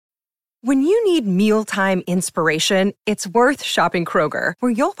When you need mealtime inspiration, it's worth shopping Kroger,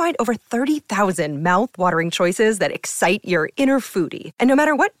 where you'll find over 30,000 mouth-watering choices that excite your inner foodie. And no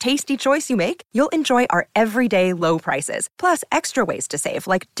matter what tasty choice you make, you'll enjoy our everyday low prices, plus extra ways to save,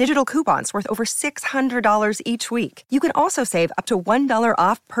 like digital coupons worth over $600 each week. You can also save up to $1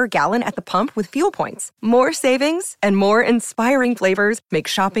 off per gallon at the pump with fuel points. More savings and more inspiring flavors make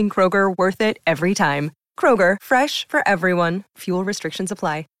shopping Kroger worth it every time. Kroger, fresh for everyone. Fuel restrictions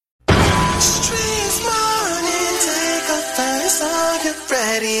apply. Streets morning, take a first on your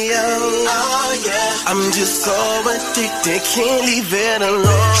radio. Oh yeah, I'm just so addicted, can't leave it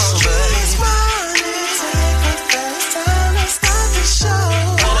alone. Streets morning, take a first time, let's start the show.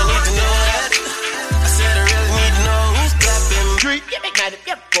 And I need to know that. I said I really need to know who's clapping. Street,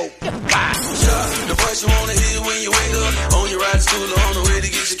 the voice you wanna hear when you wake up, on your ride to school or on the way to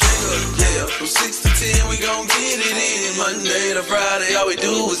get your cake up. Yeah, from 6 to 10 we gon' get it in. Monday to Friday, all we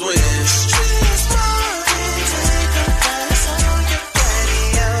do is win. Streets morning, take a first on your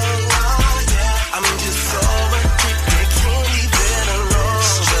radio. Oh yeah, I'm just so addicted, can't leave it alone.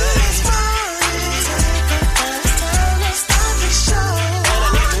 Streets morning, take a first time, let's start the show. And I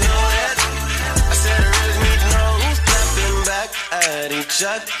need to know that. I said I really need to know who's clapping back at each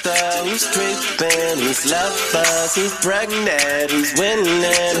other, who's tripping, who's lovers, who's pregnant, who's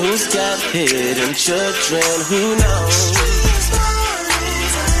winning, who's got hidden children, who knows?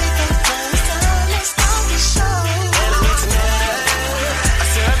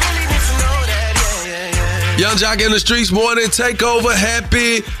 Yung Joc in the Streets morning takeover.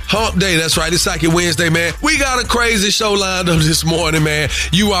 Happy hump day. That's right. It's Psychic Wednesday, man. We got a crazy show lined up this morning, man.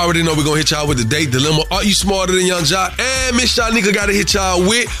 You already know we're going to hit y'all with the date dilemma. Are you smarter than Yung Joc? And Miss Shanika got to hit y'all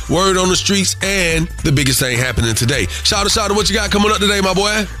with word on the streets and the biggest thing happening today. Shouta, what you got coming up today, my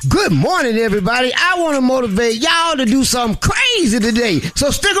boy? Good morning, everybody. I want to motivate y'all to do something crazy today. So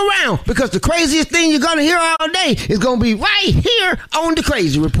stick around, because the craziest thing you're going to hear all day is going to be right here on the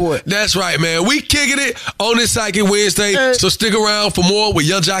Crazy Report. That's right, man. We kicking it on this Psychic Wednesday, so stick around for more with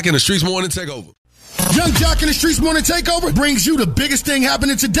Yung Joc in the Streets Morning Takeover. Yung Joc in the Streets Morning Takeover brings you the biggest thing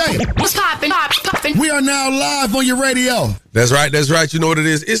happening today. What's poppin'? We are now live on your radio. That's right. You know what it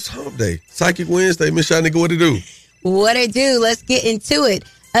is. It's hump day. Psychic Wednesday. Miss Shanika, what it do? What it do? Let's get into it.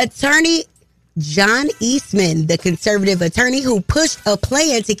 Attorney John Eastman, the conservative attorney who pushed a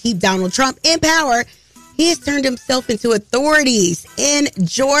plan to keep Donald Trump in power, he has turned himself into authorities in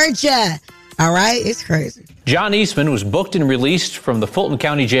Georgia. All right, it's crazy. John Eastman was booked and released from the Fulton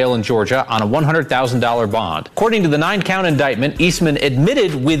County Jail in Georgia on a $100,000 bond. According to the 9-count indictment, Eastman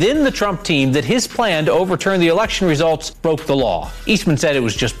admitted within the Trump team that his plan to overturn the election results broke the law. Eastman said it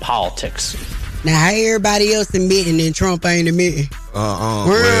was just politics. Now, how everybody else admitting and Trump ain't admitting? Well,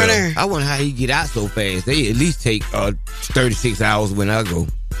 I wonder how he get out so fast. They at least take 36 hours when I go.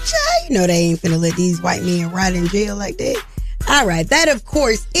 You know they ain't finna let these white men rot in jail like that. All right, that, of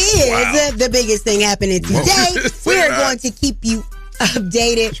course, is the biggest thing happening today. We are going to keep you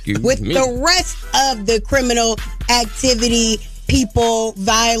updated with the rest of the criminal activity, people,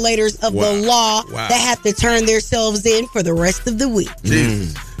 violators of the law that have to turn themselves in for the rest of the week.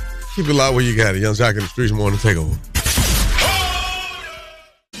 Keep it loud where you got it. Yung Joc in the Streets Morning Takeover.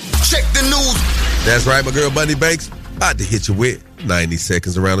 Check the news. That's right, my girl Bunny Banks about to hit you with 90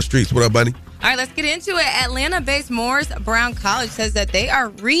 seconds around the streets. What up, Bunny? All right, let's get into it. Atlanta-based Morris Brown College says that they are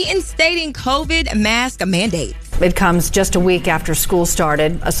reinstating COVID mask mandates. It comes just a week after school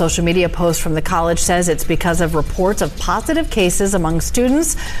started. A social media post from the college says it's because of reports of positive cases among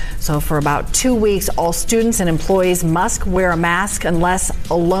students. So for about 2 weeks, all students and employees must wear a mask unless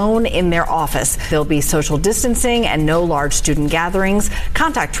alone in their office. There'll be social distancing and no large student gatherings.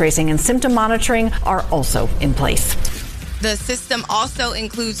 Contact tracing and symptom monitoring are also in place. The system also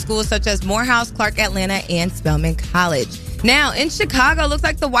includes schools such as Morehouse, Clark Atlanta, and Spelman College. Now, in Chicago, looks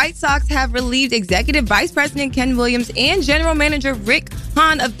like the White Sox have relieved Executive Vice President Ken Williams and General Manager Rick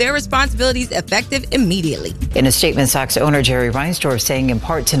Hahn of their responsibilities effective immediately. In a statement, Sox owner Jerry Reinsdorf saying in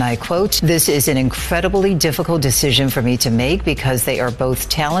part tonight, quote, "This is an incredibly difficult decision for me to make because they are both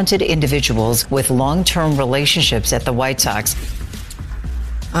talented individuals with long-term relationships at the White Sox."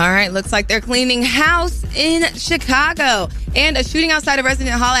 All right, looks like they're cleaning house in Chicago. And a shooting outside a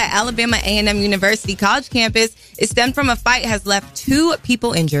resident hall at Alabama A&M University College campus is stemmed from a fight has left 2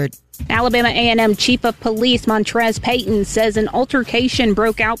 people injured. Alabama A&M Chief of Police Montrez Payton says an altercation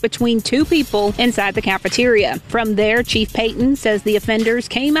broke out between 2 people inside the cafeteria. From there, Chief Payton says the offenders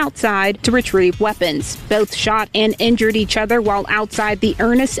came outside to retrieve weapons. Both shot and injured each other while outside the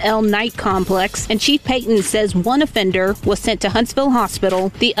Ernest L. Knight complex, and Chief Payton says one offender was sent to Huntsville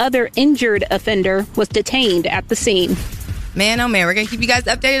Hospital. The other injured offender was detained at the scene. Man, oh man, we're going to keep you guys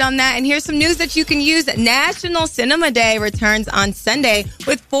updated on that. And here's some news that you can use. National Cinema Day returns on Sunday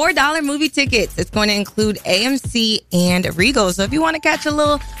with $4 movie tickets. It's going to include AMC and Regal. So if you want to catch a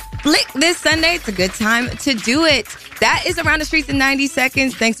little flick this Sunday, it's a good time to do it. That is Around the Streets in 90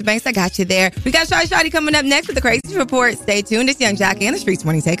 seconds. Thanks to Banks, I got you there. We got Shawty coming up next with the Crazy Report. Stay tuned. It's Young Jockey and the Streets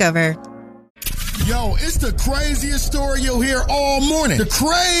Morning Takeover. Yo, it's the craziest story you'll hear all morning. The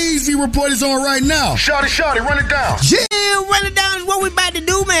Crazy Report is on right now. Shawty, run it down. Yeah, run it down is what we about to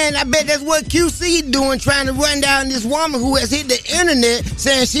do, man. I bet that's what QC doing, trying to run down this woman who has hit the internet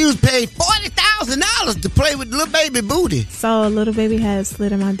saying she was paid $40,000 to play with Lil Baby booty. So Lil Baby has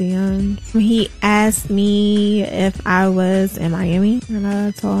slid in my DM. He asked me if I was in Miami, and I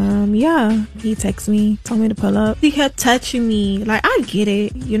told him, yeah. He texted me, told me to pull up. He kept touching me. Like, I get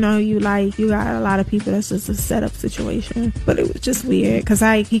it. You know, you got a lot of people, that's just a setup situation. But it was just weird, because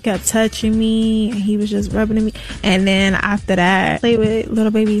he kept touching me, and he was just rubbing at me. And then after that, played with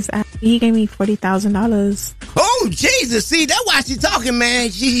Lil Baby's ass. He gave me $40,000. Oh, Jesus. See, that's why she talking, man.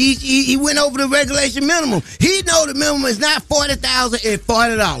 He went over the regulation minimum. He know the minimum is not $40,000, it's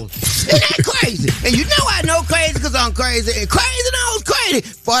 $40. Isn't that crazy? And you know I know crazy because I'm crazy. And crazy knows crazy.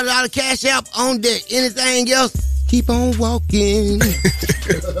 $40 cash app on deck. Anything else, keep on walking. Now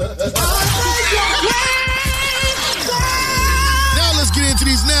let's get into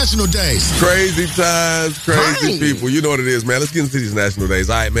these national days. Crazy times, crazy people. You know what it is, man. Let's get into these national days.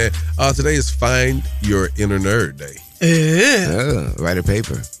 All right, man. Today is Find Your Inner Nerd Day. Write a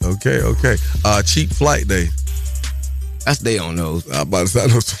paper. Okay. Cheap Flight Day. That's they on those. I'm about to say, I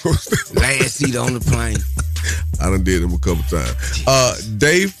know some. Last seat on the plane. I done did them a couple times.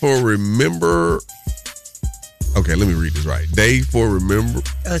 Day for Remember. Okay, let me read this right. Day for Remember.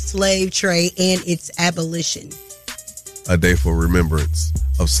 A slave trade and its abolition. A day for remembrance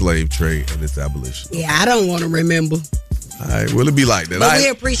of slave trade and its abolition. Yeah, I don't want to remember. All right, will it be like that? But we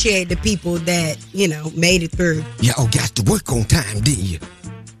appreciate the people that, made it through. Y'all got to work on time, didn't you?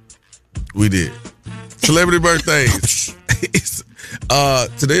 We did. Celebrity birthdays.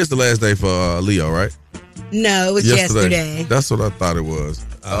 Today is the last day for Leo, right? No, it was yesterday. That's what I thought it was.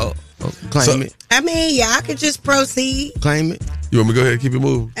 Claim it. I mean, y'all could just proceed. Claim it. You want me to go ahead and keep it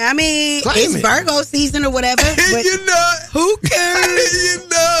moving? I mean, it's Virgo season or whatever. But you know it. Who cares? You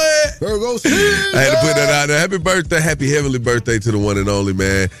know it. Virgo season. I had to put that out there. Happy birthday, happy heavenly birthday to the one and only,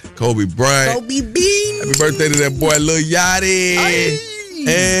 man, Kobe Bryant. Kobe Bean. Happy birthday to that boy, Lil Yachty.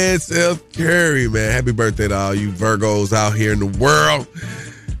 And Seth Curry, man. Happy birthday to all you Virgos out here in the world.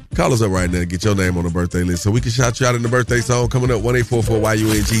 Call us up right now and get your name on the birthday list so we can shout you out in the birthday song. Coming up,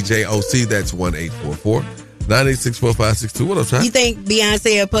 1-844-YUNGJOC. That's 1-844-986-4562. What up, Ty? You think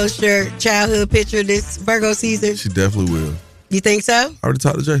Beyonce will post your childhood picture this Virgo season? She definitely will. You think so? I already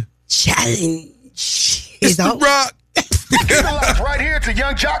talked to Jay. Challenge. It's the Rock. Right here to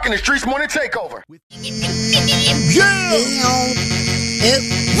Young Jock and the Streets Morning Takeover. We're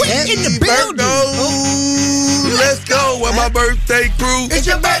in the building. Let's go with my birthday crew. It's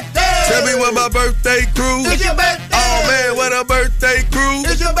your birthday. Tell me what my birthday crew. It's your birthday. Oh man, what a birthday crew.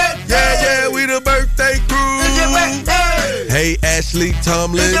 It's your birthday. Yeah, we the birthday crew. It's your birthday. Hey, Ashley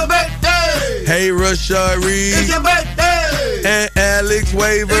Tomlin. It's your birthday. Hey, Rashad Reed. It's your birthday. And Alex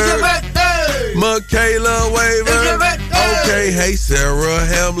Waver. It's your birthday. Michaela Waver. It's your birthday. Okay, hey, Sarah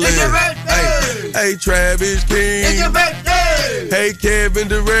Hamlin. It's your birthday. Hey, Travis King. It's your birthday. Hey, Kevin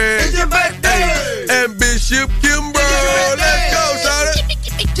Durant. It's your birthday. Hey, and Bishop Kimber. Let's go, Shawty.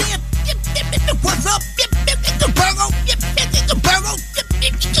 What's up? Virgo. Virgo.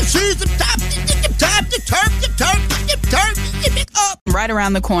 She's the top. Up. Right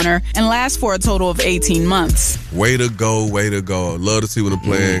around the corner and lasts for a total of 18 months. Way to go. Love to see when the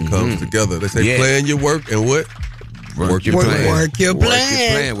plan comes together. They say plan your work and what? Work your plan. Work your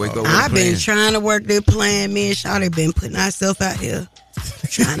plan. I've been trying to work this plan. Me and Shawty been putting ourselves out here.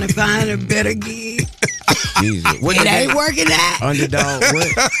 Trying to find a better gig. It ain't working out. Underdog, what?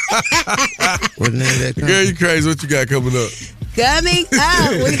 What name that? Girl, you crazy. What you got coming up? Coming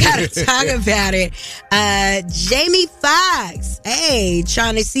up, we gotta talk about it. Jamie Foxx,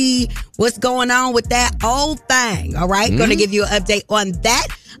 trying to see what's going on with that old thing. All right, gonna give you an update on that.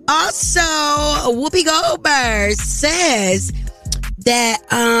 Also, Whoopi Goldberg says that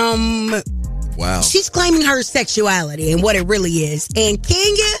she's claiming her sexuality and what it really is. And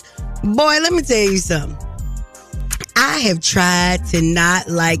Kenya, boy, let me tell you something. I have tried to not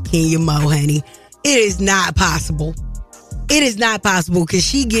like Kenya Moe, honey. It is not possible. It is not possible because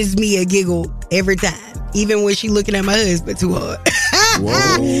she gives me a giggle every time, even when she's looking at my husband too hard.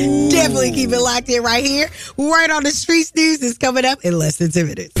 Definitely keep it locked in right here. Right on the Streets News is coming up in less than 2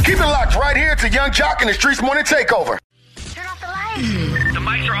 minutes. Keep it locked right here to Young Jock and the Streets Morning Takeover. Check The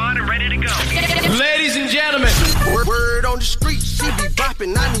mics are on and ready to go. Ladies and gentlemen, word on the street, she be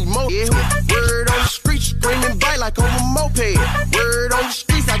bopping, I need more. Yeah. Word on the street, screaming bite like on a moped. Word on the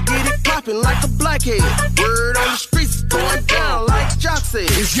streets, I get it popping like a blackhead. Word on the streets, going down like Jock said.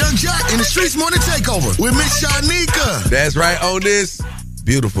 It's Young Jock in the Streets Morning Takeover with Miss Shanika. That's right on this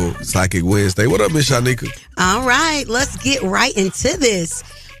beautiful Psychic Wednesday. What up, Miss Shanika? All right, let's get right into this.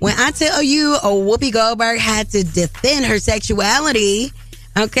 When I tell you Whoopi Goldberg had to defend her sexuality,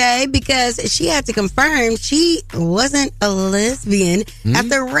 okay, because she had to confirm she wasn't a lesbian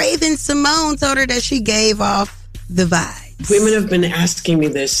after Raven Simone told her that she gave off the vibes. Women have been asking me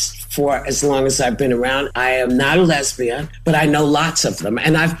this for as long as I've been around. I am not a lesbian, but I know lots of them,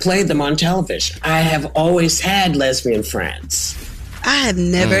 and I've played them on television. I have always had lesbian friends. I have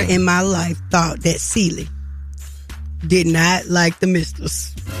never in my life thought that Celie did not like the Misters.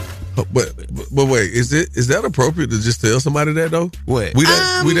 But wait, is that appropriate to just tell somebody that though? What? We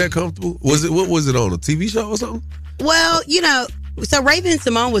that comfortable? What was it on a TV show or something? Well, so Raven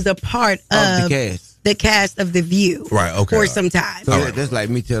Simone was a part of the cast of The View. Right, okay. For some time. So that's like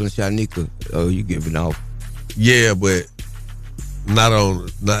me telling Shanika, oh, you giving off. Yeah, but not on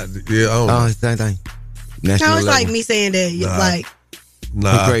same thing. No, it's like me saying that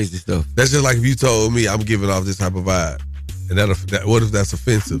crazy stuff. That's just like if you told me I'm giving off this type of vibe. And that what if that's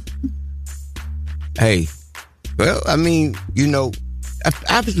offensive? Hey, well, I mean,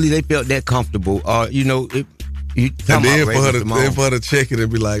 obviously they felt that comfortable. And then for her to check it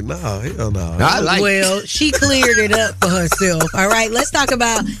and be like, nah, hell no. Well, she cleared it up for herself. All right, let's talk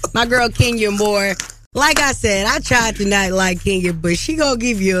about my girl Kenya Moore. Like I said, I tried to not like Kenya, but she gonna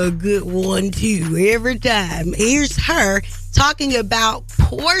give you a good one too every time. Here's her talking about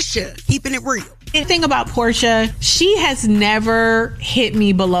Portia, keeping it real. The thing about Portia, she has never hit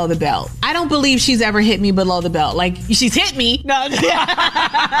me below the belt. I don't believe she's ever hit me below the belt. Like, she's hit me. No.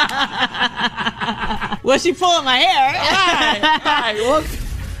 Well, she pulling my hair. Right. Well,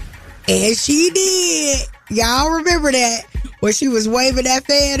 and she did. Y'all remember that? When she was waving that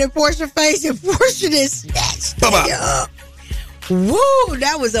fan in Portia's face and Portia just snatched it up. Woo,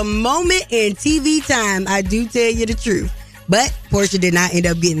 that was a moment in TV time. I do tell you the truth. But Portia did not end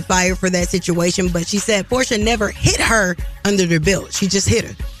up getting fired for that situation. But she said Portia never hit her under the belt. She just hit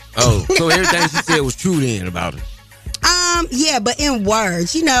her. Oh, so everything she said was true then about her. Yeah, but in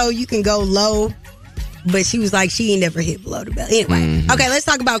words, you can go low. But she was like, she ain't never hit below the belt. Anyway, okay, let's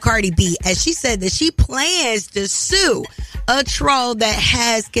talk about Cardi B. As she said that she plans to sue a troll that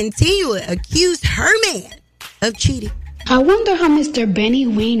has continually accused her man of cheating. I wonder how Mr. Benny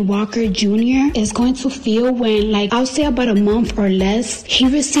Wayne Walker Jr. is going to feel when, I'll say about a month or less, he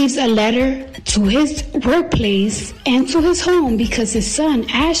receives a letter to his workplace and to his home because his son,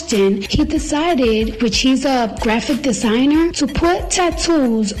 Ashton, he decided, which he's a graphic designer, to put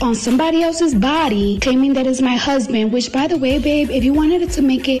tattoos on somebody else's body, claiming that is my husband, which, by the way, babe, if you wanted it to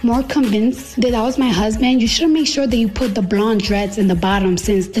make it more convinced that was my husband, you should make sure that you put the blonde dreads in the bottom,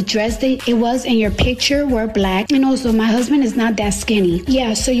 since the dreads that it was in your picture were black, and also my husband is not that skinny.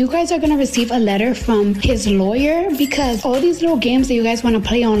 Yeah, so you guys are going to receive a letter from his lawyer because all these little games that you guys want to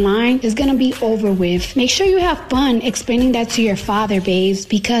play online is going to be over with. Make sure you have fun explaining that to your father, babes,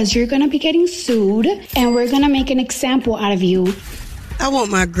 because you're going to be getting sued and we're going to make an example out of you. I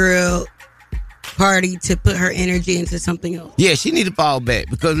want my girl Cardi to put her energy into something else. Yeah, she need to fall back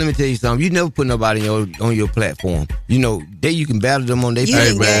because let me tell you something. You never put nobody on your platform. You can battle them on their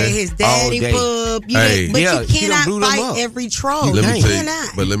platform. You didn't get his daddy pub. But you cannot fight every troll. Let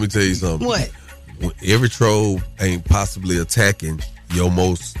me tell you something. What? Every troll ain't possibly attacking your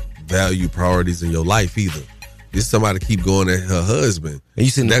most valued priorities in your life either. It's somebody keep going at her husband. And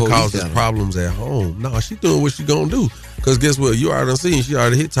that causes problems at home. No, she doing what she gonna do. Because guess what? You already seen she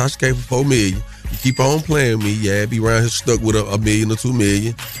already hit Tasha K for $4 million. You keep on playing me, be around here stuck with $1 million or $2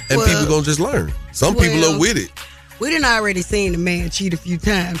 million. And people gonna just learn. Some people are with it. We done already seen the man cheat a few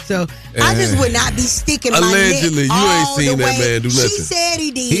times, so I just would not be sticking my neck allegedly, you ain't seen that man do nothing. She said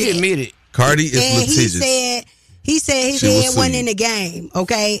he did. He admitted. Cardi is litigious. He said his head wasn't in the game,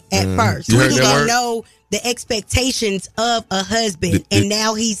 okay, at first. You We heard that didn't word? know the expectations of a husband, and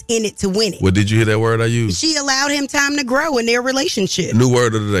now he's in it to win it. Well, did you hear that word I used? She allowed him time to grow in their relationship. New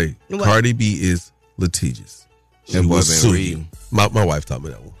word of the day. What? Cardi B is litigious. She will sue you. My wife taught me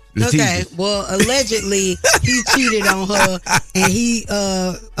that one. Okay, well, allegedly, he cheated on her, and he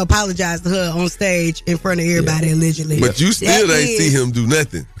apologized to her on stage in front of everybody, allegedly. But you still ain't see him do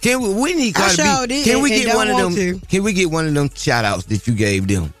nothing. We need Cardi B. Can we get one of them? Can we get one of them shout outs that you gave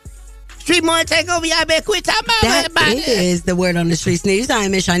them? Street Morning Takeover, y'all better quit talking about That is the word on the Streets News. I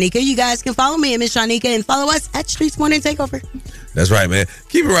am Miss Shanika. You guys can follow me at Miss Shanika and follow us at Streets Morning Takeover. That's right, man.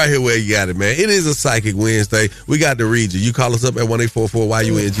 Keep it right here where you got it, man. It is a Psychic Wednesday. We got to read you. You call us up at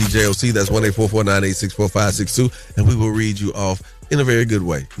 1-844-YUNGJOC. That's 1-844-986-4562. And we will read you off in a very good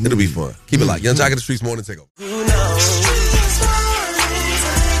way. It'll be fun. Keep it locked. Young Jock in the Streets morning takeover.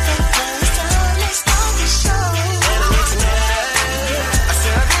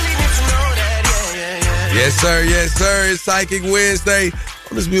 Yes, sir. Yes, sir. It's Psychic Wednesday.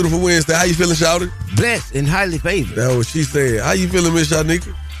 On this beautiful Wednesday. How you feeling, Shawty? Blessed and highly favored. That's what she said. How you feeling, Miss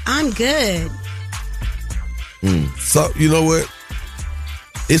Shanika? I'm good. So, you know what?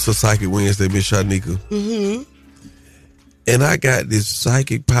 It's a Psychic Wednesday, Miss Shanika. Mm-hmm. And I got this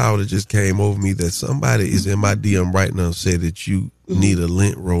psychic power that just came over me that somebody is in my DM right now and said that you need a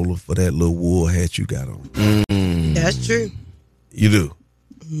lint roller for that little wool hat you got on. That's true. You do?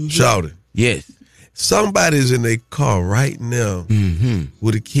 Shawty? Yes. Somebody's in their car right now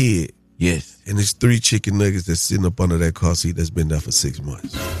with a kid. Yes. And there's 3 chicken nuggets that's sitting up under that car seat that's been there for 6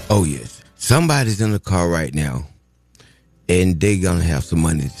 months. Oh, yes. Somebody's in the car right now, and they're going to have some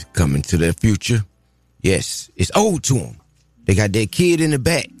money coming to their future. Yes. It's owed to them. They got that kid in the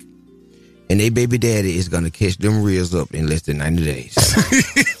back, and their baby daddy is going to catch them reels up in less than 90 days.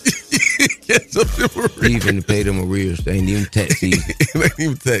 Even to pay them arrears. They ain't even tax season.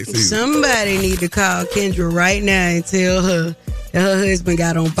 Somebody need to call Kendra right now and tell her that her husband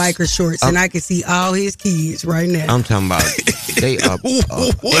got on biker shorts and I can see all his kids right now. I'm talking about they are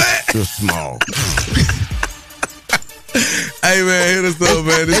extra small. Hey, man, hit us up,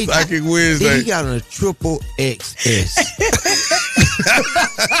 man. This Psychic Wednesday. He got a triple XS.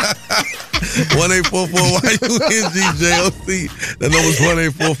 1-844-YUNGJOC. That number's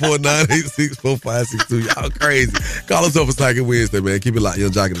 1-844-986-4562. Y'all crazy. Call us up for Psychic Wednesday, man. Keep it locked.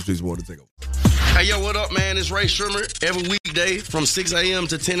 Young Jock in the Streets morning takeover. Hey, yo, what up, man? It's Ray Shrimmer. Every weekday from 6 a.m.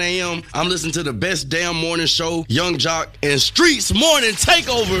 to 10 a.m., I'm listening to the best damn morning show, Young Jock and Streets Morning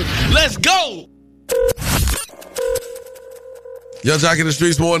Takeover. Let's go! Young Jock in the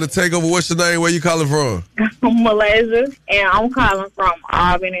Streets morning takeover. What's your name? Where you calling from? Malaysia, and I'm calling from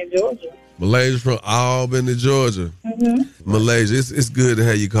Albany, Georgia. Malaysia from Albany, Georgia. Malaysia, it's good to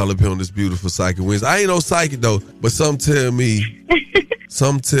have you call up here on this beautiful Psychic Wednesday. I ain't no psychic though, but some tell me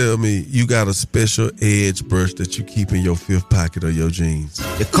you got a special edge brush that you keep in your 5th pocket of your jeans.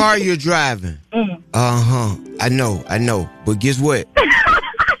 The car you're driving. I know. But guess what?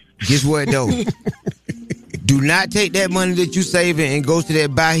 Guess what though? Do not take that money that you saving and go to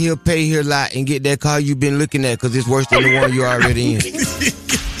that buy here, pay here lot and get that car you've been looking at because it's worse than the one you're already in.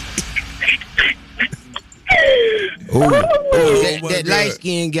 That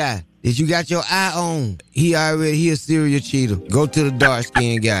light-skinned guy that you got your eye on, he a serial cheater. Go to the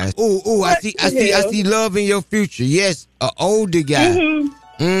dark-skinned guys. I see love in your future. Yes, an older guy.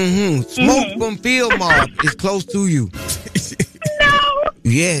 Smoke from Field Mob is close to you.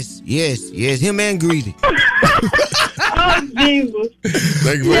 Yes. Him and Greedy. Oh, Jesus.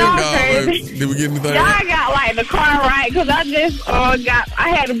 Thank you for your call, baby. Did we get anything? Y'all got like the car right because I just I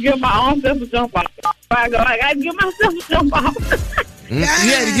had to give my own self a jump off. I got to give myself a jump off. You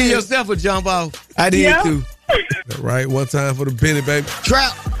had to give yourself a jump off. I did too. Right, one time for the penny, baby.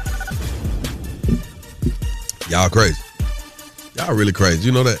 Trap. Y'all crazy. Y'all really crazy.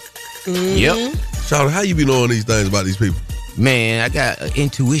 You know that? Yep. Charlotte, how you be knowing these things about these people? Man, I got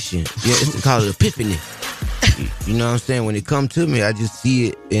intuition. Yeah, it's called epiphany. You know what I'm saying? When it comes to me, I just see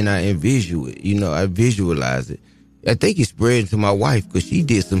it and I envision it. You know, I visualize it. I think it's spreading to my wife because she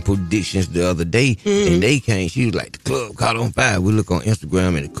did some predictions the other day and they came. She was like, the club caught on fire. We look on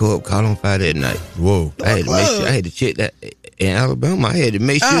Instagram and the club caught on fire that night. Whoa. I had to make sure. I had to check that. In Alabama, I had to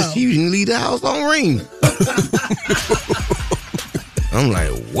make sure she didn't leave the house on ring. I'm like,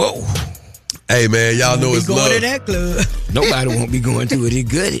 whoa. Hey, man, y'all know it's love. Going to that club. Nobody won't be going to it. It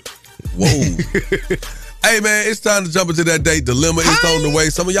gutted. Whoa. Hey, man, it's time to jump into that date dilemma. It's on the way.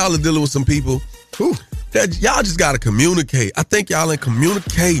 Some of y'all are dealing with some people that y'all just got to communicate. I think y'all ain't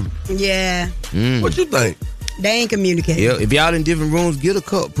communicating. Yeah. What you think? They ain't communicating. Yeah, if y'all in different rooms, get a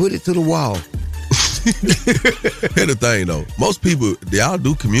cup, put it to the wall. Here's the thing, though. Most people, y'all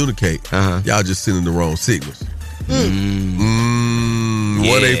do communicate. Y'all just sending the wrong signals.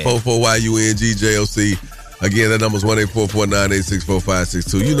 1-844-YUNGJOC. Again, that number's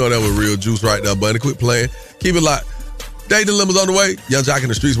 1-844-986-4562. You know that was real juice right there, buddy. Quit playing. Keep it locked. Day dilemma's on the way. Young Jock in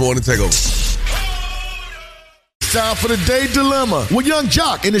the Streets morning takeover. It's time for the Day Dilemma with Young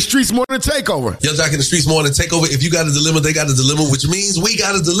Jock in the Streets Morning Takeover. Young Jock in the Streets Morning Takeover. If you got a dilemma, they got a dilemma, which means we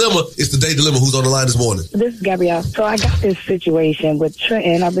got a dilemma. It's the Day Dilemma. Who's on the line this morning? This is Gabrielle. So I got this situation with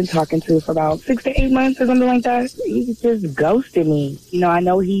Trenton I've been talking to for about 6 to 8 months or something like that. He just ghosted me. You know, I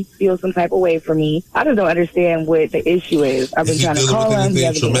know he feels some type of way for me. I just don't understand what the issue is. I've been trying to call him.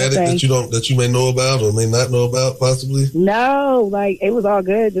 Anything traumatic that you may know about or may not know about, possibly? No, like it was all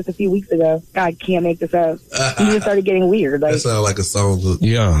good just a few weeks ago. I can't make this up. He just started getting weird. Like, that sounds like a song.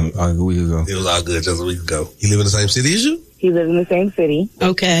 Yeah, a week ago. It was all good just a week ago. He live in the same city as you? He lives in the same city.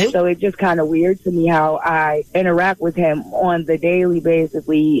 Okay. So it's just kind of weird to me how I interact with him on the daily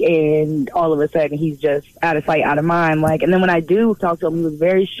basically, and all of a sudden he's just out of sight, out of mind. Like, and then when I do talk to him, he was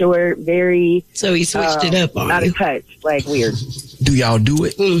very short, very... So he switched it up on out you. of touch, like weird. Do y'all do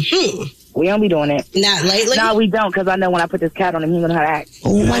it? Mm-hmm. We don't be doing it. Not lately? No, we don't, because I know when I put this cat on him, he's going to know how to act.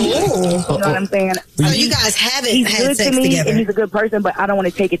 Oh. You know what I'm saying? So you guys haven't He's had good sex to me, together? and he's a good person, but I don't want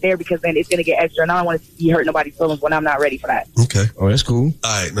to take it there because then it's going to get extra, and I don't want to be hurting nobody's feelings when I'm not ready for that. Okay. Oh, that's cool.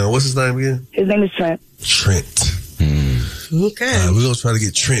 All right. Now, what's his name again? His name is Trent. Trent. Okay. All right, we're going to try to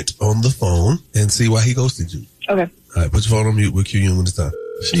get Trent on the phone and see why he ghosted you. Okay. All right, put your phone on mute. We'll cue you in when it's time.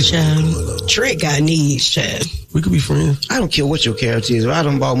 Trent got needs, Chad. We could be friends. I don't care what your character is. If I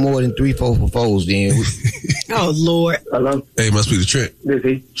done bought more than 3, 4 for foes, then. Oh, Lord. Hello? Hey, must be the Trent. This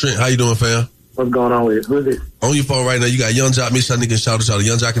is. Trent, how you doing, fam? What's going on with it? Who's this? On your phone right now, you got Young Jock, Miss Shanika, and Shout Out.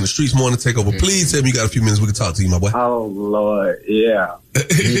 Young Jock in the Streets Morning Takeover. Please tell me you got a few minutes. We can talk to you, my boy. Oh, Lord. Yeah.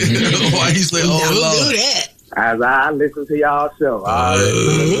 Why you say, oh, Lord? Do that. As I listen to y'all show, I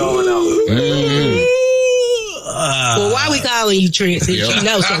already know what's going on. Well, why we calling you Trent since you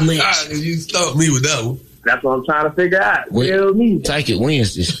know so much? You stumped me with that one. That's what I'm trying to figure out. Tell me. Take it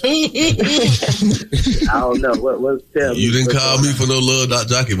Wednesdays. I don't know. What's tell me? You didn't call me for no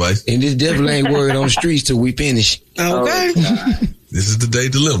love.jock advice. And this definitely ain't word on the streets till we finish. Okay. This is the Day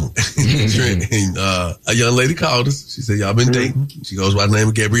Dilemma. Trent, and, a young lady called us. She said, y'all been dating. She goes by the name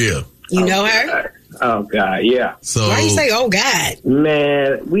of Gabrielle. You know her? Oh, God, yeah. So, why you say, oh, God?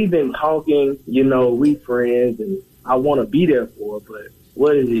 Man, we've been talking, you know, we friends, and I want to be there for her, but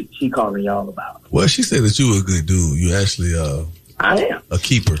what is it she calling y'all about? Well, she said that you were a good dude. You actually I am a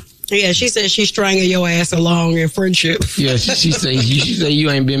keeper. Yeah, she said she's stringing your ass along in friendship. Yeah, she say you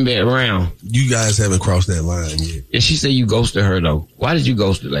ain't been back around. You guys haven't crossed that line yet. Yeah, she say you ghosted her, though. Why did you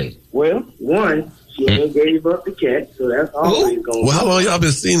ghost the lady? Well, one, she ain't gave up the cat, so that's always going. Well, how long y'all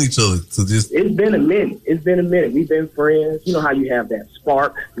been seeing each other? It's been a minute. We've been friends. You know how you have that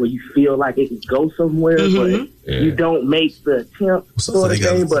spark where you feel like it could go somewhere, but you don't make the attempt sort of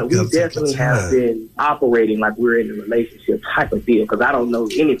thing. But we definitely have been operating like we're in a relationship type of deal, because I don't know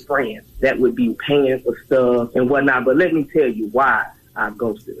any friends that would be paying for stuff and whatnot. But let me tell you why I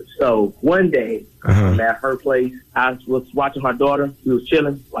ghosted her. So one day, I'm at her place. I was watching her daughter. We was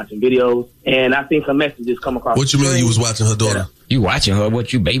chilling, watching videos, and I think some messages come across. What you mean you was watching her daughter? You watching her?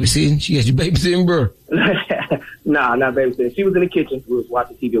 What, you babysitting? She has you babysitting, bro? Nah, not babysitting. She was in the kitchen. We was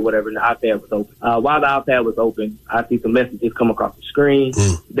watching TV or whatever, and the iPad was open. While the iPad was open, I see some messages come across the screen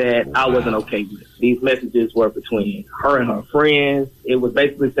that I wasn't okay with. These messages were between her and her friends. It was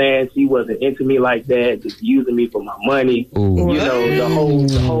basically saying she wasn't into me like that, just using me for my money. Ooh. You know,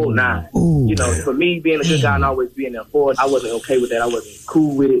 the whole nine. Ooh, you know, for me being a good guy and always being there for it, I wasn't okay with that. I wasn't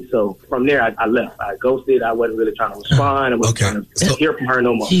cool with it. So from there, I left. I ghosted. I wasn't really trying to respond. I wasn't trying to hear from her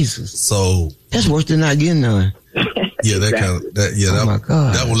no more. Jesus. So that's worse than not getting none. Yeah, that kind of that. Yeah, oh my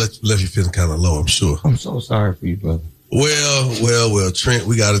God, that one left you feeling kind of low. I'm sure. I'm so sorry for you, brother. Well, Trent,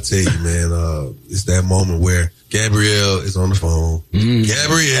 we got to tell you, man. It's that moment where Gabrielle is on the phone.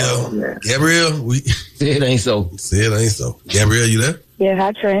 Gabrielle, we say it ain't so. Say it ain't so. Gabrielle, you there? Yeah,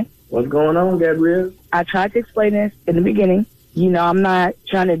 hi, Trent. What's going on, Gabrielle? I tried to explain this in the beginning. You know, I'm not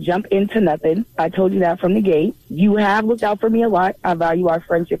trying to jump into nothing. I told you that from the gate. You have looked out for me a lot. I value our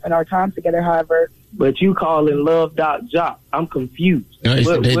friendship and our time together, however. But you calling love.jock. I'm confused.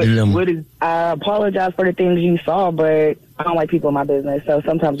 What is? I apologize for the things you saw, but I don't like people in my business, so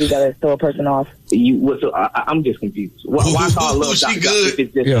sometimes you gotta throw a person off. I'm just confused. Why call love.jock?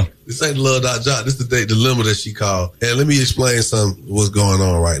 This ain't love.jock. This is the dilemma that she called. And let me explain what's going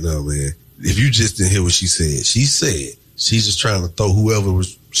on right now, man. If you just didn't hear what she said she's just trying to throw whoever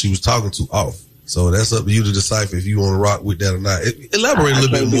she was talking to off. So that's up to you to decipher if you want to rock with that or not. Elaborate a little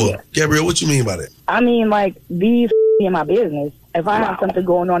bit more. Gabrielle, what you mean by that? I mean, like, these in my business. If I have something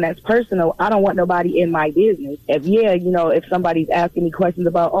going on that's personal, I don't want nobody in my business. If somebody's asking me questions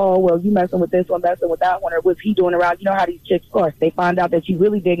about, oh, well, you messing with this one, messing with that one, or what's he doing around, you know how these chicks are. They find out that you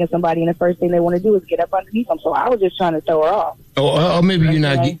really digging somebody, and the first thing they want to do is get up underneath them. So I was just trying to throw her off. Or maybe you're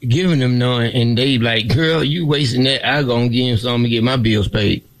not giving them none, and they like, girl, you wasting that. I gonna give him something to get my bills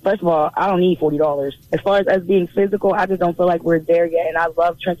paid. First of all, I don't need $40. As far as us being physical, I just don't feel like we're there yet. And I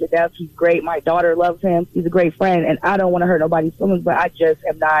love Trent to death. He's great. My daughter loves him. He's a great friend. And I don't want to hurt nobody's feelings, but I just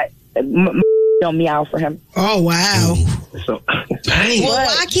am not don't meow for him. Oh, wow. So,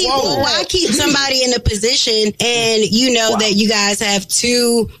 why keep somebody in a position and you know that you guys have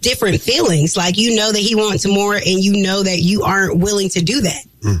two different feelings? Like, you know that he wants more and you know that you aren't willing to do that.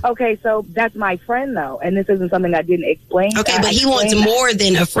 Okay, so that's my friend, though, and this isn't something I didn't explain. Okay, but he wants more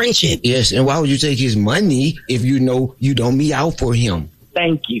than a friendship. Yes, and why would you take his money if you know you don't meow for him?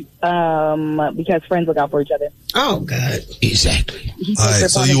 Thank you. Because friends look out for each other. Oh, God. Exactly. All right,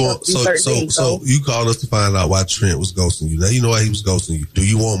 so you called us to find out why Trent was ghosting you. Now you know why he was ghosting you. Do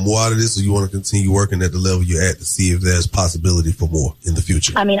you want more out of this, or you want to continue working at the level you're at to see if there's possibility for more in the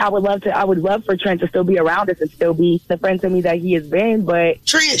future? I mean, I would love for Trent to still be around us and still be the friend to me that he has been, but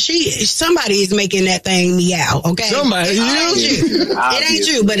Trent, somebody is making that thing meow, okay? Somebody. It ain't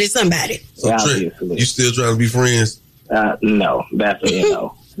you, but it's somebody. So Trent, you still trying to be friends? No, definitely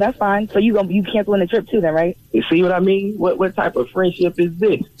no. That's fine. So you canceling the trip too, then, right? You see what I mean? What type of friendship is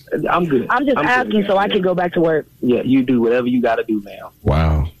this? I'm good. I'm just asking so I can go back to work. Yeah, you do whatever you got to do now.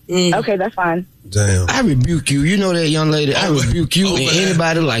 Wow. Okay, that's fine. Damn. I rebuke you. You know that, young lady. I rebuke you and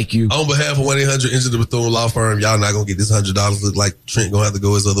anybody like you. On behalf of 1-800 Enter the Bethune Law Firm, y'all not gonna get this $100. Look like Trent gonna have to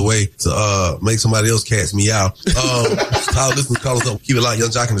go his other way to make somebody else catch me out. Call us up. Keep it locked.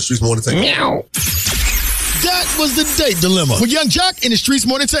 Young Jock in the Streets Morning Takeover. Meow. That was the date dilemma with Young Jock in the Streets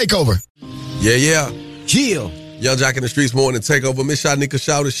Morning Takeover. Yeah. Chill. Young Jock in the Streets Morning Takeover. Miss Shanika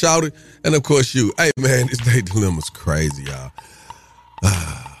shouted. And of course you. Hey, man, this date dilemma's crazy, y'all.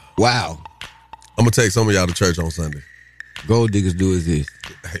 Wow. I'm going to take some of y'all to church on Sunday. Gold diggers do as this.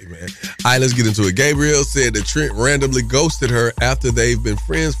 Hey, man. All right, let's get into it. Gabrielle said that Trent randomly ghosted her after they've been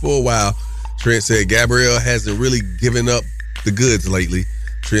friends for a while. Trent said Gabrielle hasn't really given up the goods lately.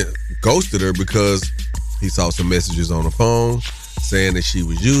 Trent ghosted her because he saw some messages on the phone saying that she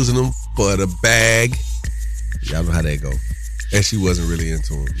was using them for the bag. Y'all know how that go. And she wasn't really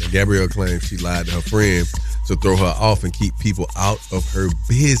into him. Now, Gabrielle claims she lied to her friend to throw her off and keep people out of her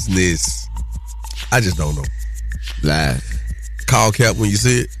business. I just don't know. Lies. Call Cap when you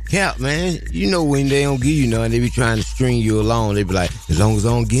see it. Cap, man, you know when they don't give you nothing, they be trying to string you along. They be like, as long as I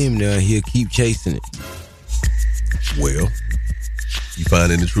don't give him nothing, he'll keep chasing it. Well, you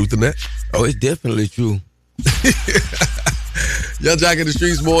find any truth in that? Oh, it's definitely true. Young Jock in the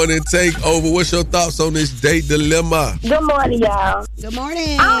Streets Morning Takeover. What's your thoughts on this date dilemma? Good morning, y'all. Good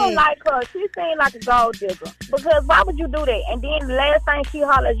morning. I don't like her. She seems like a gold digger. Because why would you do that? And then the last thing she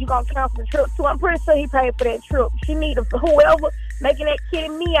hollered, you gonna cancel the trip too. I'm pretty sure he paid for that trip. She need whoever making that kitty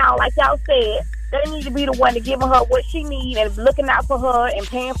meow, like y'all said. They need to be the one to giving her what she needs and looking out for her and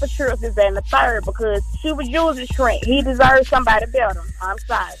paying for trips and the third, because she was using Trent. He deserves somebody better. I'm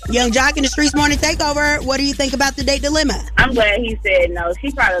sorry. Young Jock in the Streets Morning Takeover. What do you think about the date dilemma? I'm glad he said no.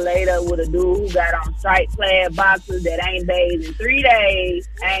 She probably laid up with a dude who got on striped plaid boxes that ain't bathed in 3 days,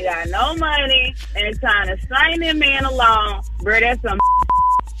 ain't got no money, and trying to string that man along. Bro, that's some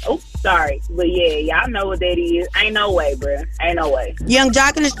oh, sorry. But yeah, y'all know what that is. Ain't no way, bruh. Ain't no way. Young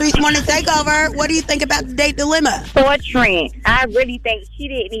Jock in the Streets Morning Takeover. What do you think about the date dilemma? For Trent, I really think she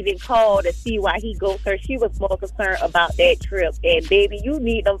didn't even call to see why he ghosted her. She was more concerned about that trip. And baby, you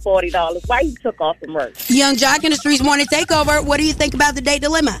need them $40. Why you took off from work? Young Jock in the Streets Morning Takeover. What do you think about the date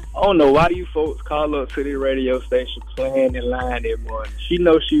dilemma? I don't know why do you folks call up to the radio station playing and lying that morning. She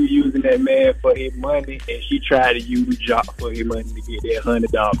knows she was using that man for his money, and she tried to use Jock for his money to get that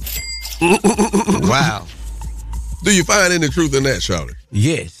 $100. Wow. Do you find any truth in that, Charlotte?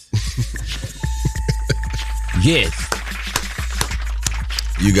 Yes. Yes.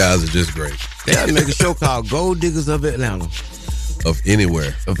 You guys are just great. They gotta make a show called Gold Diggers of Atlanta. Of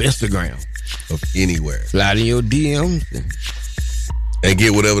anywhere. Of Instagram. Of anywhere. Slide in your DMs and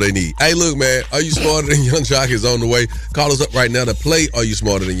get whatever they need. Hey, look, man, Are You Smarter Than Young Jock is on the way. Call us up right now to play Are You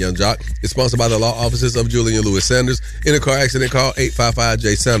Smarter Than Young Jock. It's sponsored by the law offices of Julian Lewis Sanders. In a car accident, call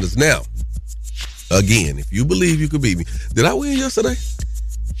 855-J-Sanders. Now, again, if you believe you could beat me. Did I win yesterday?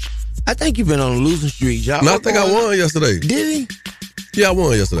 I think you've been on a losing streak, Jock. No, I think I won yesterday. Did he? Yeah, I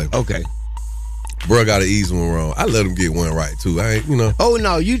won yesterday. Okay. Bro got an easy one wrong. I let him get one right, too. I ain't, you know. Oh,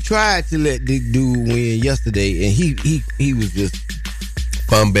 no, you tried to let this dude win yesterday, and he was just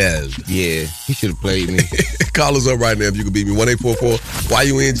Pumbell. Yeah, he should have played me. Call us up right now if you can beat me.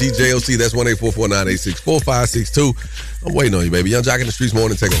 1-844-YUNGJOC. That's 1-844-986-4562. I'm waiting on you, baby. Young Jock in the Streets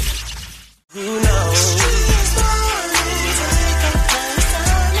morning. Take over.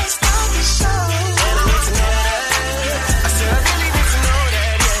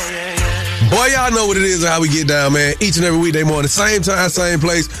 Boy, y'all know what it is and how we get down, man. Each and every weekday morning, same time, same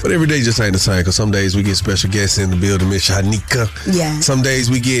place. But every day just ain't the same, because some days we get special guests in the building, Miss Shanika. Yeah. Some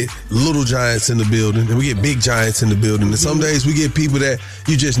days we get little giants in the building, and we get big giants in the building. And some days we get people that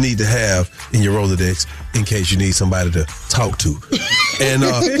you just need to have in your Rolodex in case you need somebody to talk to. And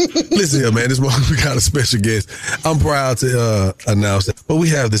listen here, man, this morning we got a special guest. I'm proud to announce that. But we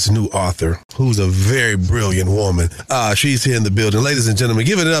have this new author who's a very brilliant woman. She's here in the building. Ladies and gentlemen,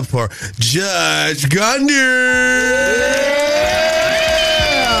 give it up for Judge Gundy.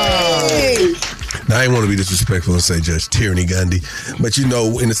 Now, I ain't want to be disrespectful and say Judge Tierney Gundy, but you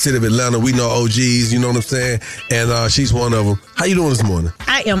know, in the city of Atlanta, we know OGs, you know what I'm saying? And she's one of them. How you doing this morning?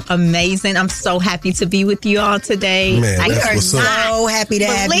 I am amazing. I'm so happy to be with you all today. Man, I that's are what's up. So happy to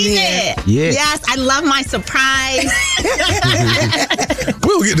have you Believe here. it. Yeah. Yes, I love my surprise. We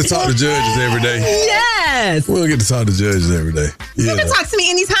don't get to talk to judges every day. Yes. We don't get to talk to judges every day. You can talk to me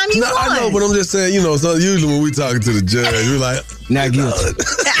anytime you want. I know, but I'm just saying, you know, so usually when we talking to the judge, we're like, not guilty.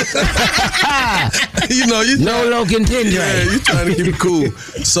 You know, you no low contender. Yeah, you trying to keep it cool.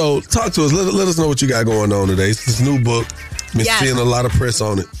 So talk to us. Let us know what you got going on today. It's this new book. Been seeing a lot of press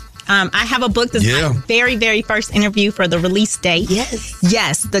on it. I have a book that's my very, very first interview for the release date.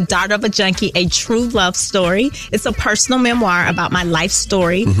 Yes, The Daughter of a Junkie, A True Love Story. It's a personal memoir about my life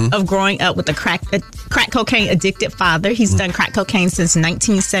story of growing up with a crack cocaine addicted father. He's done crack cocaine since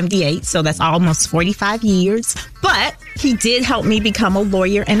 1978, so that's almost 45 years. But he did help me become a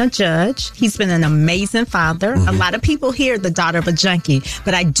lawyer and a judge. He's been an amazing father. A lot of people hear The Daughter of a Junkie,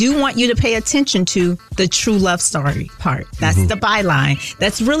 but I do want you to pay attention to the true love story part. That's the byline.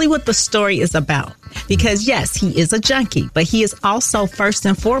 That's really what the story is about. Because yes, he is a junkie, but he is also first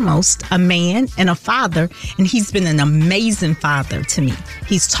and foremost a man and a father, and he's been an amazing father to me.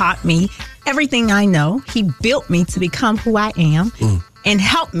 He's taught me everything I know. He built me to become who I am. And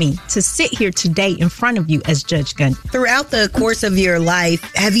help me to sit here today in front of you as Judge Gundy. Throughout the course of your life,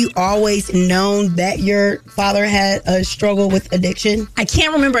 have you always known that your father had a struggle with addiction? I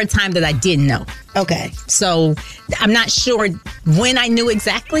can't remember a time that I didn't know. Okay. So I'm not sure when I knew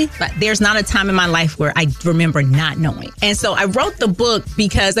exactly, but there's not a time in my life where I remember not knowing. And so I wrote the book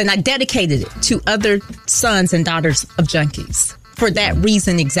and I dedicated it to other sons and daughters of junkies. For that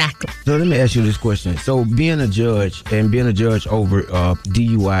reason exactly. So let me ask you this question. So being a judge over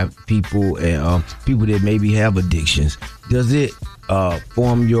DUI people and people that maybe have addictions, does it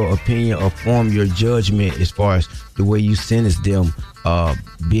form your opinion or form your judgment as far as the way you sentence them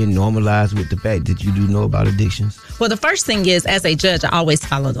being normalized with the fact that you do know about addictions? Well, the first thing is, as a judge, I always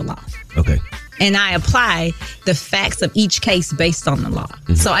follow the law. Okay. And I apply the facts of each case based on the law.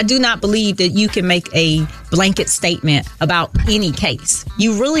 So I do not believe that you can make a blanket statement about any case.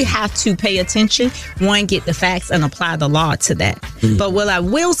 You really have to pay attention, get the facts and apply the law to that. But what I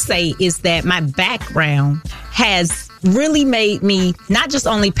will say is that my background has really made me not just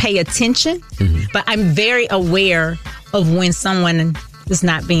only pay attention, but I'm very aware of when someone is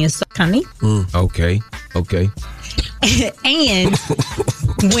not being so cunning. Okay. And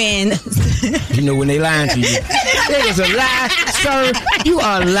when when they lying to you, there's a lie, sir. You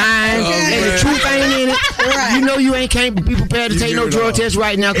are lying, and the truth ain't in it. Right. You know you can't be prepared to take no drug test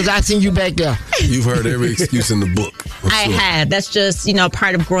right now because I seen you back there. You've heard every excuse in the book. I have. That's just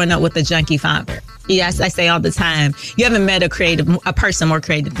part of growing up with a junkie father. Yes, I say all the time, you haven't met a person more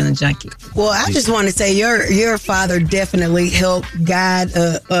creative than a junkie. Well, I just want to say your father definitely helped guide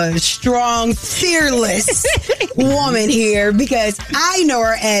a strong, fearless woman here, because I know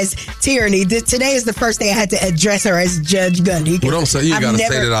her as Tierney. Today is the first day I had to address her as Judge Gundy. Well, don't say you got to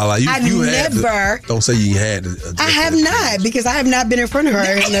say that all out. Don't say you had to. I have not, because I have not been in front of her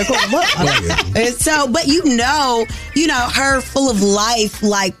in the court of law. And so, but her full of life,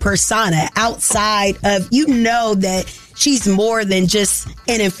 like persona outside of, that she's more than just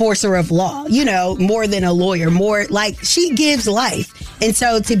an enforcer of law, more than a lawyer, more like she gives life. And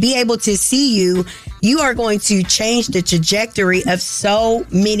so to be able to see you are going to change the trajectory of so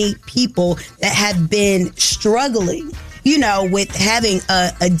many people that have been struggling, with having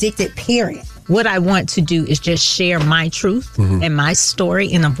a addicted parent. What I want to do is just share my truth and my story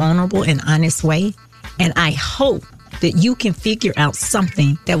in a vulnerable and honest way. And I hope that you can figure out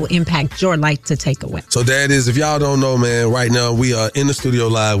something that will impact your life to take away. So that is, if y'all don't know, man, right now we are in the studio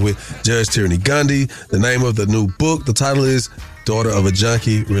live with Judge Tierney Gundy. The name of the new book, the title is Daughter of a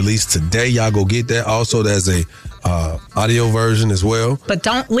Junkie, released today. Y'all go get that. Also, there's a audio version as well. But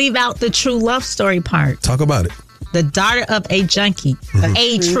don't leave out the true love story part. Talk about it. The Daughter of a Junkie,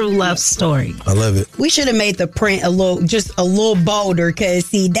 a true love story. I love it. We should have made the print a little bolder, because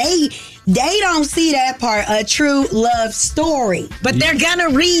see, they don't see that part, a true love story. But they're gonna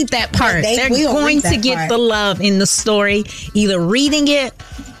read that part. They're going to get the love in the story, either reading it,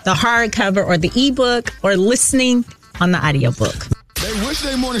 the hardcover or the ebook, or listening on the audiobook. They wish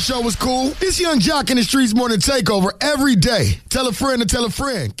their morning show was cool. It's Young Jock in the Streets Morning Takeover every day. Tell a friend to tell a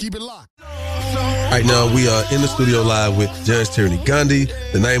friend. Keep it locked. Right now, we are in the studio live with Judge Tierney Gundy.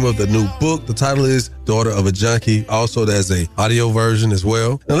 The name of the new book, the title is Daughter of a Junkie. Also, there's a audio version as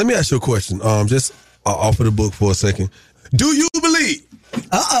well. Now, let me ask you a question. Just off of the book for a second. Do you believe?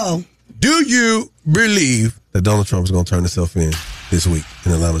 Do you believe that Donald Trump is going to turn himself in this week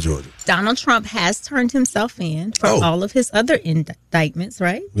in Atlanta, Georgia? Donald Trump has turned himself in for all of his other indictments,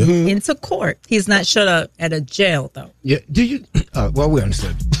 right? Mm-hmm. Into court. He's not shut up at a jail, though. Yeah. Do you? Well, we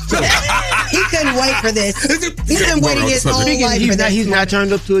understood. He couldn't wait for this. He's been waiting his whole life for this. He's not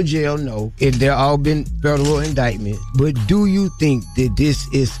turned up to a jail, no. They're all been federal indictment. But do you think that this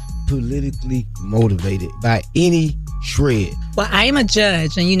is politically motivated by any shred? Well, I am a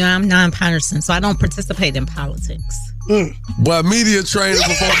judge, and I'm nonpartisan, so I don't participate in politics. But media training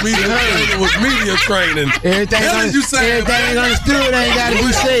before media training was media training. Everything understood ain't got to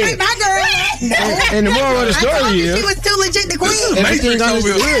be said. My girl. And the moral of the story is, she was too legit to queen. Everything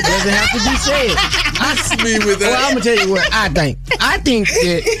understood doesn't have to be said. Well, I'm gonna tell you what I think. I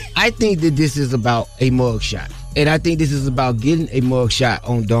think that this is about a mugshot. And I think this is about getting a mugshot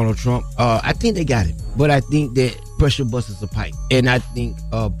on Donald Trump. I think they got it. But I think that pressure busts a pipe. And I think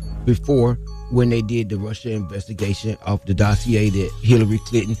before, when they did the Russia investigation of the dossier that Hillary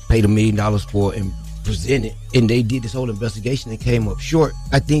Clinton paid $1 million for and presented, and they did this whole investigation and came up short,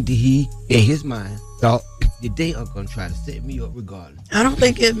 I think that he, in his mind, thought that they are going to try to set me up regardless. I don't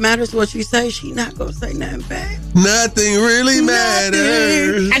think it matters what you say. She's not going to say nothing bad. Nothing really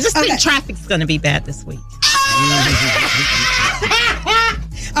matters. I just think traffic's going to be bad this week.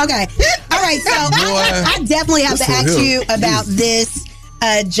 Okay. All right. So I definitely have to ask you about this,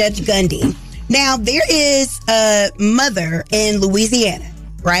 Judge Gundy. Now, there is a mother in Louisiana,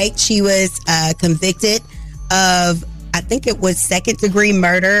 right? She was convicted of, I think it was second-degree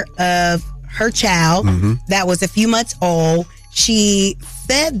murder of her child that was a few months old. She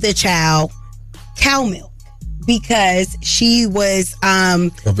fed the child cow milk because she was a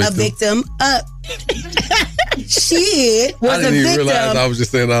victim of... She was I didn't even realize I was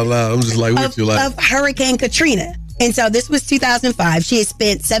just saying out loud. I'm just like with you, like of Hurricane Katrina. And so this was 2005. She has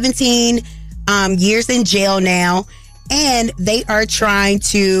spent 17 years in jail now, and they are trying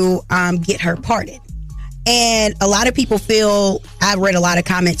to get her pardoned. And a lot of people feel, I read a lot of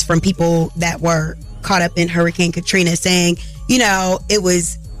comments from people that were caught up in Hurricane Katrina saying,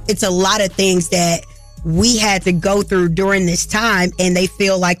 it's a lot of things that we had to go through during this time, and they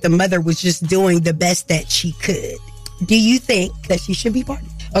feel like the mother was just doing the best that she could. Do you think that she should be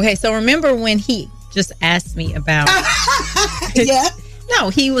pardoned? Okay, so remember when he just asked me about... Yeah? No,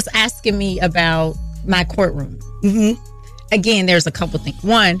 he was asking me about my courtroom. Again, there's a couple things.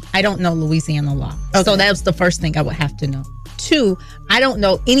 One, I don't know Louisiana law. Okay. So that was the first thing I would have to know. Two, I don't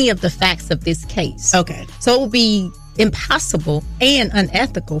know any of the facts of this case. Okay. So it would be impossible and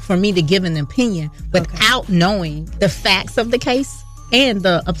unethical for me to give an opinion without knowing the facts of the case and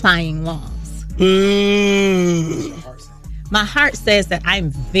the applying laws. My heart says that I'm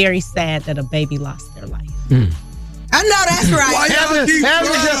very sad that a baby lost their life. I know that's right.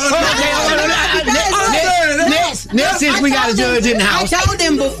 Next, since we got a judge in the house. I told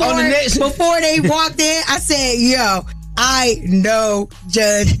them before they walked in, I said, yo, I know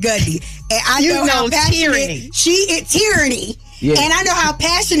Judge Gundy. And I know how passionate she is. Tyranny. Yeah. And I know how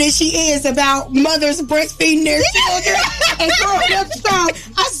passionate she is about mothers breastfeeding their children and growing them strong.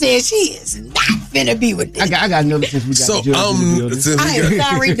 I said she is not finna be with this. I got another since we got a judge in the building. I am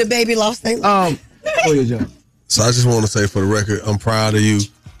sorry the baby lost their life. So I just want to say for the record, I'm proud of you,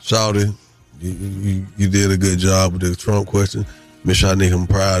 Shawty. You did a good job with the Trump question. Miss Shanique, I'm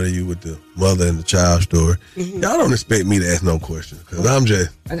proud of you with the mother and the child story. Y'all don't expect me to ask no questions because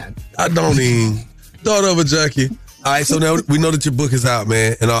I don't even. Daughter of a Junkie. All right, so now we know that your book is out,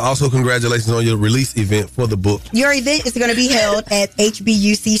 man. And also congratulations on your release event for the book. Your event is going to be held at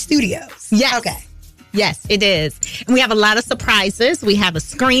HBUC Studios. Yeah. Okay. Yes, it is. And we have a lot of surprises. We have a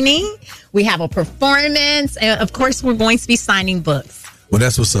screening. We have a performance. And, of course, we're going to be signing books. Well,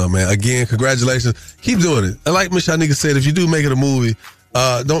 that's what's up, man. Again, congratulations. Keep doing it. And like Miss Shanika said, if you do make it a movie,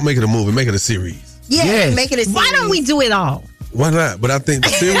 don't make it a movie. Make it a series. Yeah, make it a series. Why don't we do it all? Why not? But I think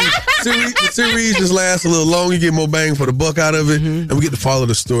the series just lasts a little longer. You get more bang for the buck out of it, and we get to follow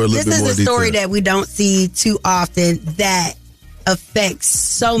the story a little bit more This is a story that we don't see too often that affects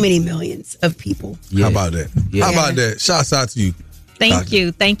so many millions of people. Yeah. How about that? Yeah. How about that? Shouts out to you. Thank you.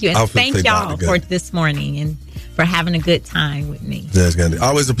 And thank y'all for this morning and for having a good time with me. That's Gandhi.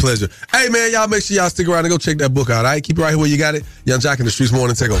 Always a pleasure. Hey, man, y'all make sure y'all stick around and go check that book out, all right? Keep it right here where you got it. Young Jock in the Streets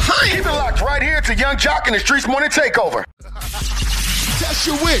Morning Takeover. Keep it locked right here to Young Jock in the Streets Morning Takeover. Test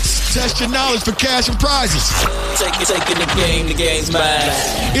your wits. Test your knowledge for cash and prizes. Taking the game's mine.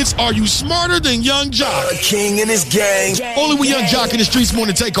 It's Are You Smarter Than Young Jock? A king and his gang. Only with Young Jock in the Streets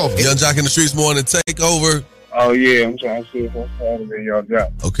Morning Takeover. Young Jock in the Streets Morning Takeover. Oh, yeah, I'm trying to see if I'm smarter than Young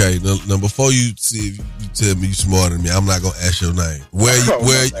Jock. Okay, now before you see if you tell me you smarter than me, I'm not gonna ask your name. Where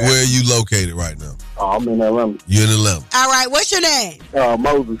are you located right now? Oh, I'm in Atlanta. You're in Atlanta. All right, what's your name?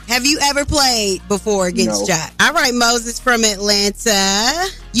 Moses. Have you ever played before against Jock? All right, Moses from Atlanta.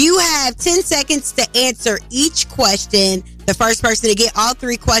 You have 10 seconds to answer each question. The first person to get all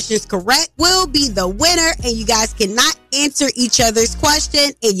 3 questions correct will be the winner, and you guys cannot answer each other's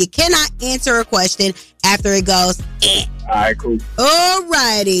question, and you cannot answer a question after it goes eh. All right, cool. All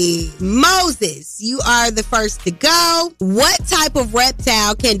righty. Moses, you are the first to go. What type of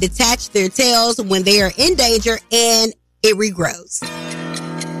reptile can detach their tails when they are in danger and it regrows?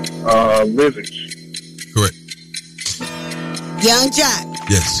 Lizards. Correct. Young Jock.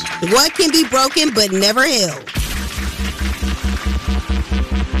 Yes. What can be broken but never held?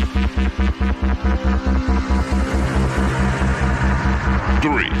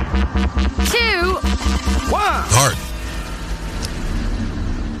 Three, 2, 1. Heart.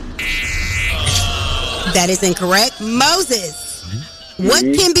 That is incorrect. Moses, what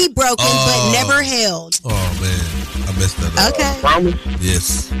can be broken but never held? Oh, man. I messed that up. Okay. Promise?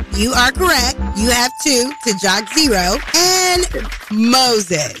 Yes. You are correct. You have 2 to Jock 0. And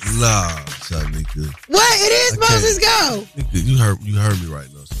Moses. Nah, Shanika. What? It is Moses go. You heard me right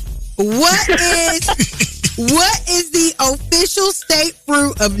now. What is the official state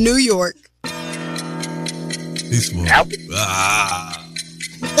fruit of New York? He's smart. Apple.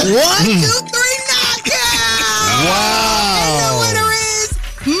 1, 2, 3, knockout! Wow. And the winner is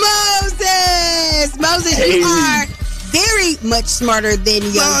Moses. Moses, you are very much smarter than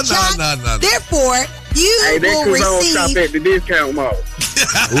Young Jock. No. Therefore, you will I don't shop receive. at the discount mall.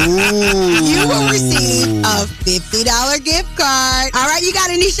 You will receive a $50 gift card. All right, you got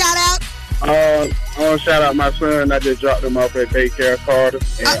any shout out? I want to shout out my son. I just dropped him off at daycare, Carter.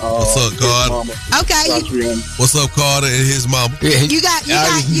 And, what's up, Carter? Okay. What's up, Carter and his mama? You got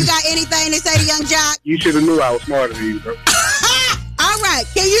anything to say to Young Jock? You should have knew I was smarter than you, bro. All right.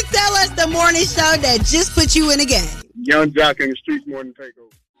 Can you tell us the morning show that just put you in a game? Young Jock in the Streets Morning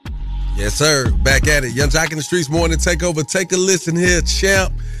Takeover. Yes, sir. Back at it. Young Jock in the Streets Morning Takeover. Take a listen here,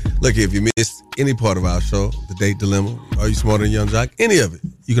 champ. Look, if you missed any part of our show, The Date Dilemma, Are You Smarter Than Young Jock, any of it,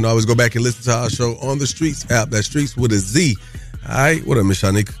 you can always go back and listen to our show on the Streets app. That's Streets with a Z. All right. What up, Miss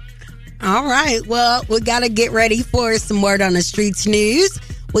Shanika? All right. Well, we got to get ready for some word on the streets news.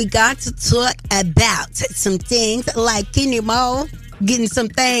 We got to talk about some things like Kenny Mo getting some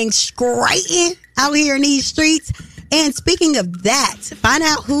things straightened out here in these streets. And speaking of that, find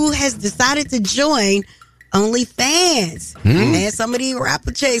out who has decided to join OnlyFans. Man, some of these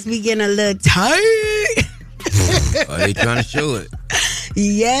rapper chicks be getting a little tight. Are they trying to show it?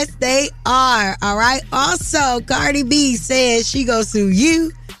 Yes, they are. All right. Also, Cardi B says she goes sue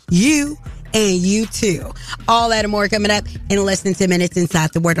you, and you too. All that and more coming up in less than 10 minutes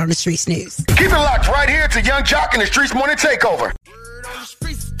inside the Word on the Streets news. Keep it locked right here to Young Jock in the Streets Morning Takeover.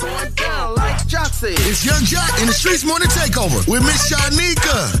 going down like Jock said. It's Young Jock in the Streets Morning Takeover with Miss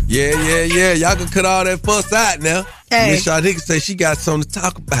Shanika. Yeah. Y'all can cut all that fuss out now. Hey. Miss Shanika say she got something to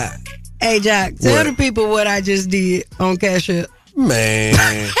talk about. Hey, Jock, tell the people what I just did on Cash App. Man.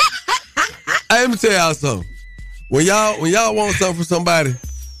 Hey, let me tell y'all something. When y'all want something from somebody,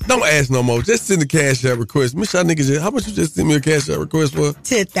 don't ask no more. Just send a Cash App request. Miss Shanika, how much you just send me a Cash App request for?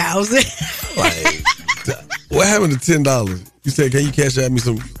 $10,000. Like, what happened to $10? You said, can you Cash App me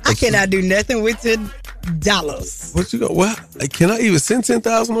some? I cannot do nothing with $10. What you go? What? Can I even send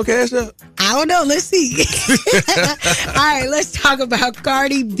 $10,000 on Cash App? I don't know. Let's see. All right, let's talk about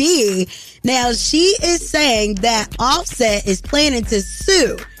Cardi B. Now, she is saying that Offset is planning to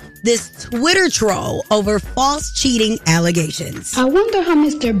sue this Twitter troll over false cheating allegations. I wonder how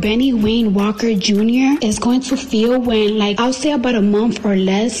Mr. Benny Wayne Walker Jr. is going to feel when, like, I'll say about a month or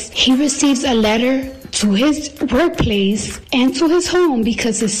less, he receives a letter to his workplace and to his home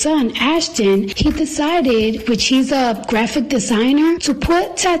because his son, Ashton, he decided, which he's a graphic designer, to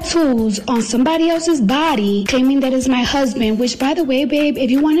put tattoos on somebody else's body, claiming that is my husband, which, by the way, babe, if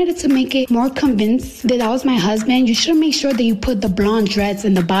you wanted it to make it more convinced that was my husband, you should make sure that you put the blonde dreads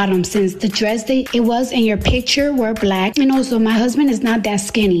in the bottom, since the dreads that it was in your picture were black. And also, my husband is not that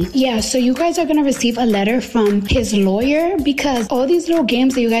skinny. Yeah, so you guys are going to receive a letter from his lawyer because all these little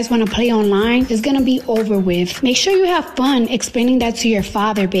games that you guys want to play online is going to be over with. Make sure you have fun explaining that to your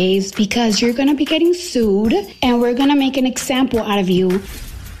father, babes, because you're going to be getting sued and we're going to make an example out of you.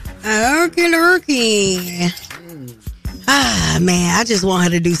 Okay. Ah, man, I just want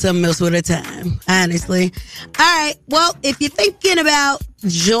her to do something else with her time, honestly. All right, well, if you're thinking about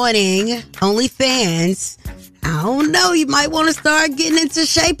joining OnlyFans, I don't know, you might want to start getting into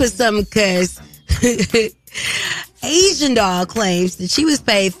shape or something, because Asian Doll claims that she was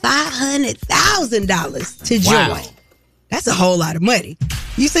paid $500,000 to join. Wow. That's a whole lot of money.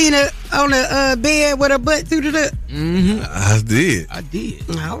 You seen her on a bed with her butt suited up? Mm-hmm. I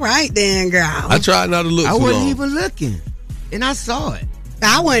did. All right then, girl. I tried not to look I too wasn't long. even looking, and I saw it.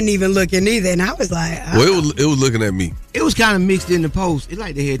 I wasn't even looking either, and I was like, Well, it was looking at me. It was kind of mixed in the post. It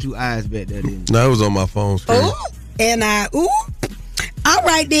like they had two eyes back there, didn't it? No, it was on my phone screen. ooh, and ooh. All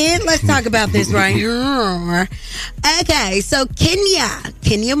right, then, let's talk about this right here. Okay, so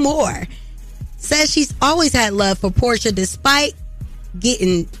Kenya Moore says she's always had love for Portia despite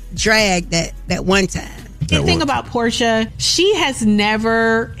getting dragged that one time. The thing about Portia, she has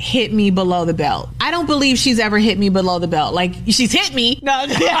never hit me below the belt. I don't believe she's ever hit me below the belt. Like, she's hit me. No.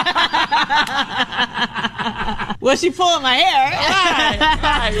 Well, she pulling my hair.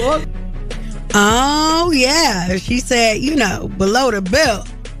 Oh, yeah. She said, below the belt.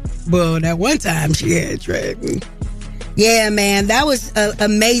 Well, that one time she had dragged me. Yeah, man, that was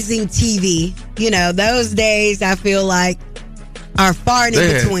amazing TV. Those days I feel like are far in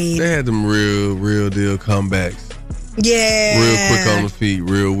between. They had them real deal comebacks. Yeah. Real quick on the feet,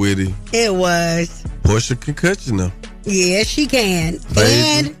 real witty. It was. Portia can cut you now. Yeah, she can.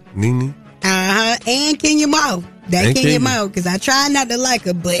 Baby, Nene. And Kenya Moore. Kenya Moore, because I try not to like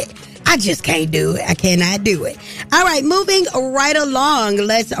her, but I just can't do it. I cannot do it. All right, moving right along.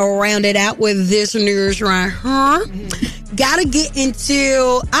 Let's round it out with this news right here. Gotta get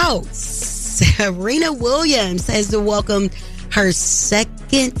into, Serena Williams has welcomed her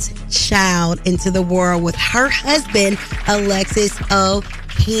second child into the world with her husband, Alexis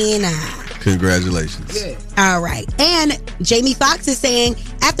Ohana. Congratulations. Yeah. All right. And Jamie Foxx is saying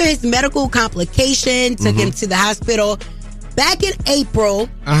after his medical complication took him to the hospital back in April,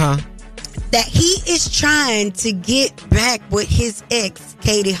 that he is trying to get back with his ex,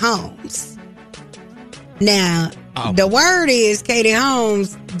 Katie Holmes. Now, the word is Katie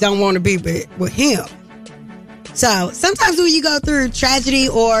Holmes don't want to be with him. So sometimes when you go through tragedy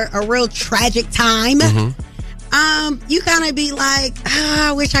or a real tragic time, you kind of be like,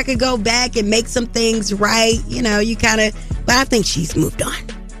 I wish I could go back and make some things right. You kind of, but I think she's moved on.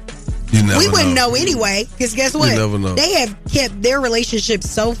 We wouldn't know anyway, because guess what? You never know. They have kept their relationship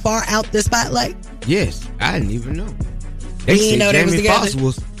so far out the spotlight. Yes, I didn't even know. You didn't know they was Jamie together? Foxx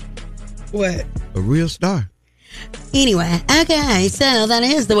was What? a real star. Anyway, okay, so that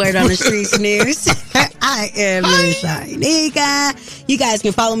is the word on the streets news. I am Miss Shanika. You guys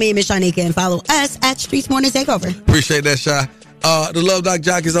can follow me, Miss Shanika, and follow us at Streets Morning Takeover. Appreciate that, Shy. The Love Doc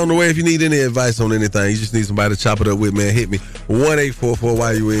Jock is on the way. If you need any advice on anything, you just need somebody to chop it up with, man, hit me.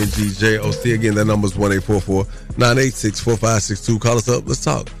 1-844-YUNGJOC. Again, that number's 1-844-986-4562. Call us up. Let's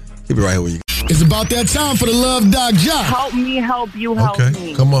talk. Keep it right here with you. It's about that time for the Love Doc Jock. Help me, help you, help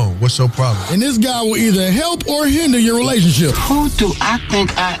me. Come on. What's your problem? And this guy will either help or hinder your relationship. Who do I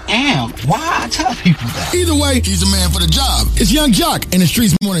think I am? Why I tell people that? Either way, he's the man for the job. It's Young Jock and the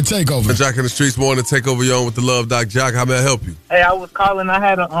Streets Morning Takeover. The Jock in the Streets Morning Takeover. You on with the Love Doc Jock. How may I help you? Hey, I was calling. I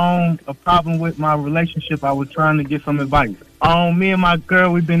had a problem with my relationship. I was trying to get some advice. Me and my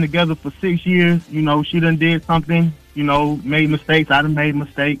girl, we've been together for 6 years. She done did something. Made mistakes. I done made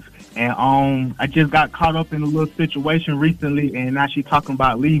mistakes. And I just got caught up in a little situation recently, and now she's talking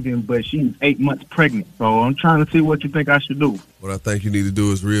about leaving, but she's 8 months pregnant. So I'm trying to see what you think I should do. What I think you need to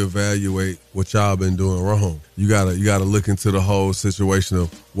do is reevaluate what y'all been doing wrong. You gotta look into the whole situation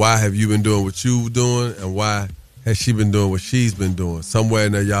of why have you been doing what you doing, and why has she been doing what she's been doing. Somewhere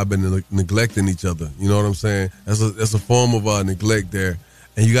in there, y'all been neglecting each other. You know what I'm saying? That's a form of neglect there.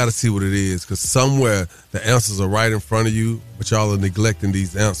 and you got to see what it is, because somewhere the answers are right in front of you, but y'all are neglecting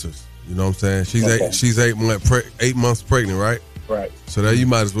these answers. You know what I'm saying? She's 8 months pregnant, right? Right. So that you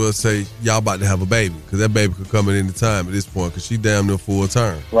might as well say y'all about to have a baby, because that baby could come at any time at this point, because she damn near full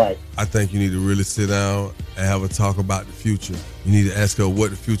term. Right. I think you need to really sit down and have a talk about the future. You need to ask her what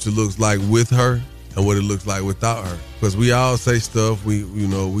the future looks like with her and what it looks like without her. Because we all say stuff, we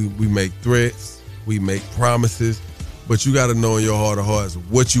make threats, we make promises, but you got to know in your heart of hearts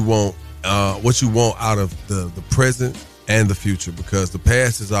what you want out of the present and the future, because the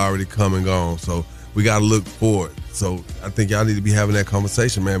past is already come and gone. So we got to look forward. So I think y'all need to be having that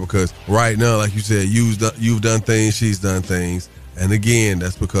conversation, man, because right now, like you said, you've done things, she's done things. And again,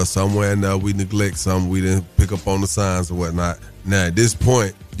 that's because somewhere now we neglect something, we didn't pick up on the signs or whatnot. Now, at this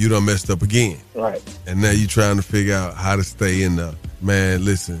point, you done messed up again. Right. And now you trying to figure out how to stay in there. Man,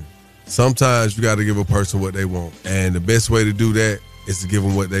 listen, sometimes you got to give a person what they want. And the best way to do that is to give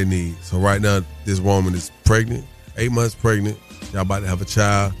them what they need. So right now, this woman is pregnant, 8 months pregnant. Y'all about to have a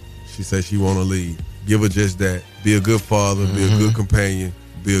child. She says she want to leave. Give her just that. Be a good father, be a good companion,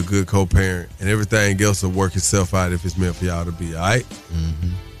 be a good co-parent, and everything else will work itself out if it's meant for y'all to be, all right?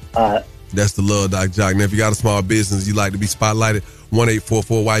 All right. That's the love, Doc Jock. Now, if you got a small business you like to be spotlighted,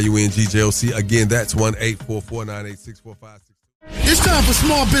 1-844-YUNGJLC. Again, that's 1-844-986-4562. It's time for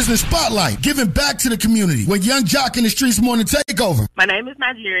Small Business Spotlight, giving back to the community with Young Jock in the Streets Morning Takeover. My name is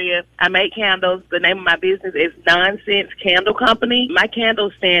Nigeria. I make candles. The name of my business is Nonsense Candle Company. My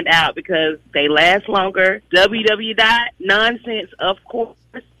candles stand out because they last longer.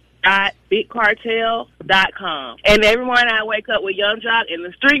 www.nonsenseofcourse.bigcartel.com. And every morning I wake up with Young Jock in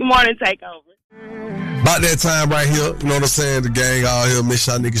the Street Morning Takeover. About that time right here, you know what I'm saying? The gang all here, Miss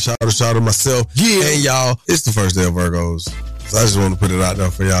Shot Nigga, shout out myself. Yeah. And y'all, it's the first day of Virgos. So I just want to put it out there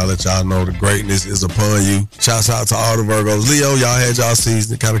for y'all, let y'all know the greatness is upon you. Shouts out to all the Virgos. Leo, y'all had y'all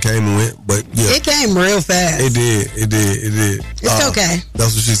season. It kind of came and went, but yeah. It came real fast. It did. It's okay.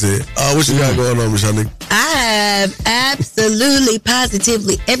 That's what she said. What you got going on, Miss Shot Nigga? I have absolutely,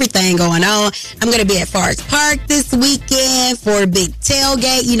 positively everything going on. I'm going to be at Forest Park this weekend for a big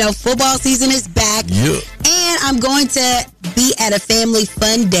tailgate. You know, football season is back. Yeah. And I'm going to be at a family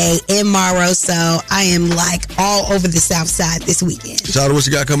fun day in Morrow, so I am like all over the South Side this weekend. Shout out what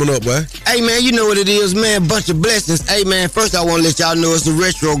you got coming up, boy. Hey, man, you know what it is, man. Bunch of blessings. Hey, man, first I want to let y'all know it's a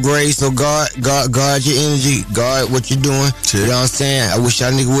retrograde, so guard your energy. Guard what you're doing. You know what I'm saying? I wish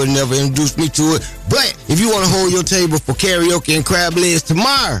y'all nigga would have never introduced me to it. But if you want to hold your table for karaoke and crab legs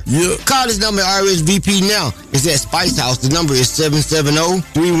tomorrow, call this number RSVP now. It's at Spice House. The number is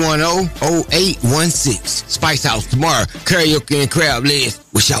 770-310-0816. Spice House tomorrow. Karaoke and crab legs.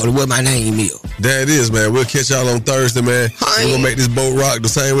 Wish y'all would have what my name is. There it is, man. We'll catch y'all on Thursday, man. We're going to make this boat rock the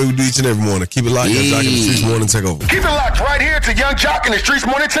same way we do each and every morning. Keep it locked. Young Jock in the Streets Morning Takeover. Keep it locked right here to Young Jock in the Streets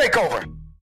Morning Takeover.